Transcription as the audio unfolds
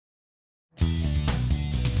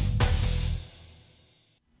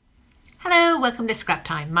welcome to Scrap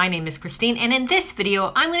Time. My name is Christine, and in this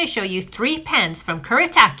video I'm going to show you 3 pens from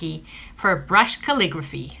Kuretake for brush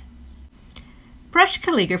calligraphy. Brush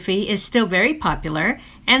calligraphy is still very popular,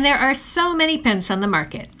 and there are so many pens on the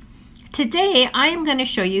market. Today I am going to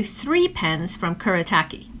show you 3 pens from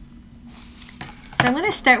Kuretake. So I'm going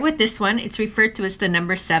to start with this one. It's referred to as the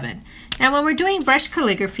number 7. Now when we're doing brush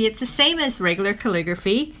calligraphy, it's the same as regular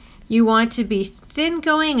calligraphy. You want to be thin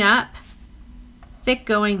going up, thick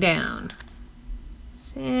going down.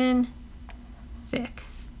 Thin, thick.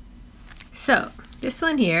 So this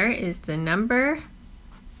one here is the number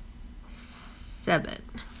 7.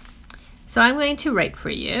 So I'm going to write for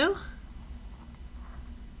you.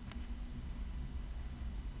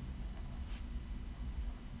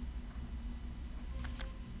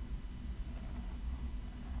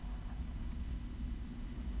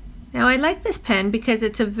 Now I like this pen because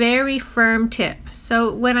it's a very firm tip.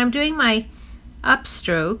 So when I'm doing my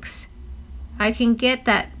upstrokes, I can get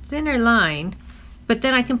that thinner line, but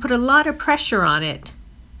then I can put a lot of pressure on it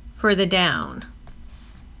for the down.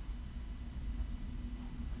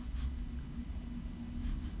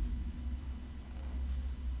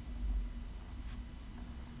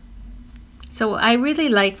 So I really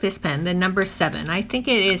like this pen, the number 7. I think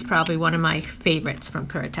it is probably one of my favorites from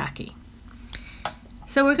Kuretake.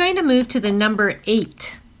 So we're going to move to the number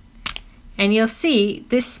 8. And you'll see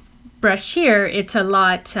this brush here, it's a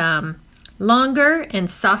lot longer and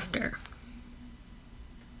softer.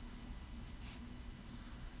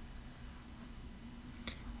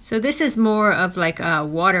 So this is more of like a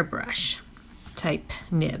water brush type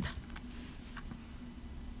nib.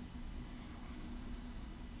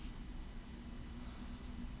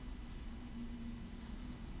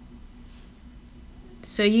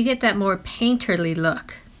 So you get that more painterly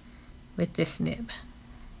look with this nib.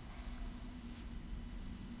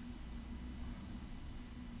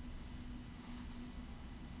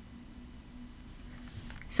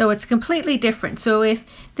 So it's completely different. So if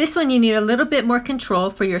this one you need a little bit more control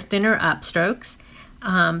for your thinner upstrokes,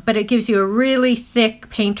 but it gives you a really thick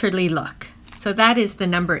painterly look. So that is the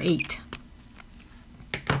number 8.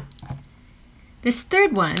 This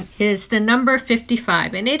third one is the number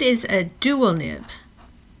 55, and it is a dual nib.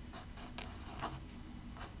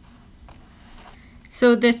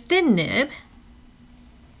 So the thin nib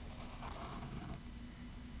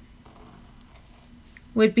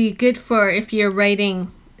would be good for if you're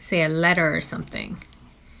writing, say, a letter or something,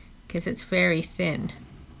 because it's very thin.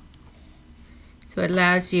 So it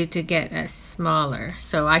allows you to get a smaller.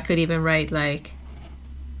 So I could even write like,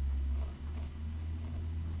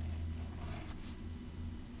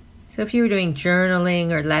 so if you were doing journaling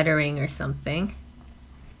or lettering or something,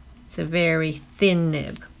 it's a very thin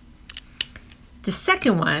nib. The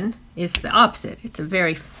second one is the opposite. It's a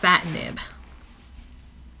very fat nib.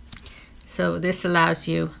 So this allows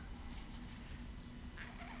you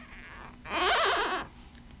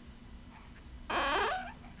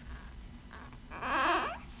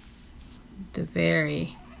the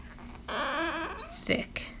very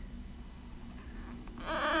thick.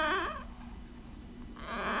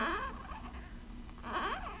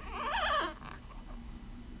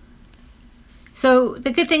 So the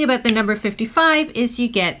good thing about the number 55 is you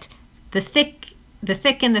get the thick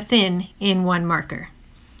and the thin in one marker.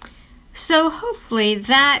 So hopefully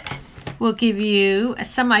that will give you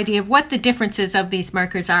some idea of what the differences of these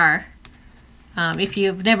markers are if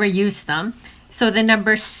you've never used them. So the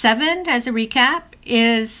number 7, as a recap,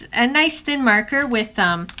 is a nice thin marker with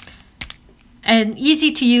an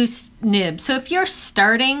easy to use nib. So if you're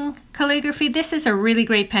starting calligraphy, this is a really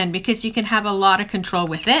great pen because you can have a lot of control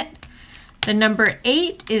with it. The number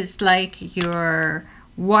 8 is like your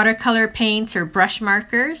watercolor paints or brush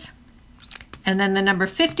markers. And then the number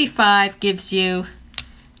 55 gives you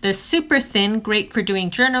the super thin, great for doing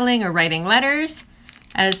journaling or writing letters,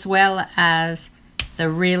 as well as the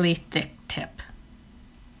really thick tip.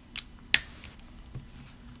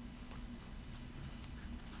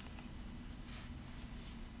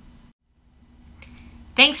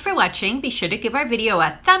 Thanks for watching. Be sure to give our video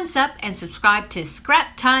a thumbs up and subscribe to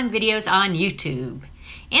Scrap Time videos on YouTube.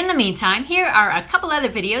 In the meantime, here are a couple other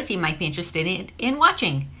videos you might be interested in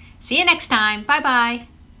watching. See you next time. Bye-bye.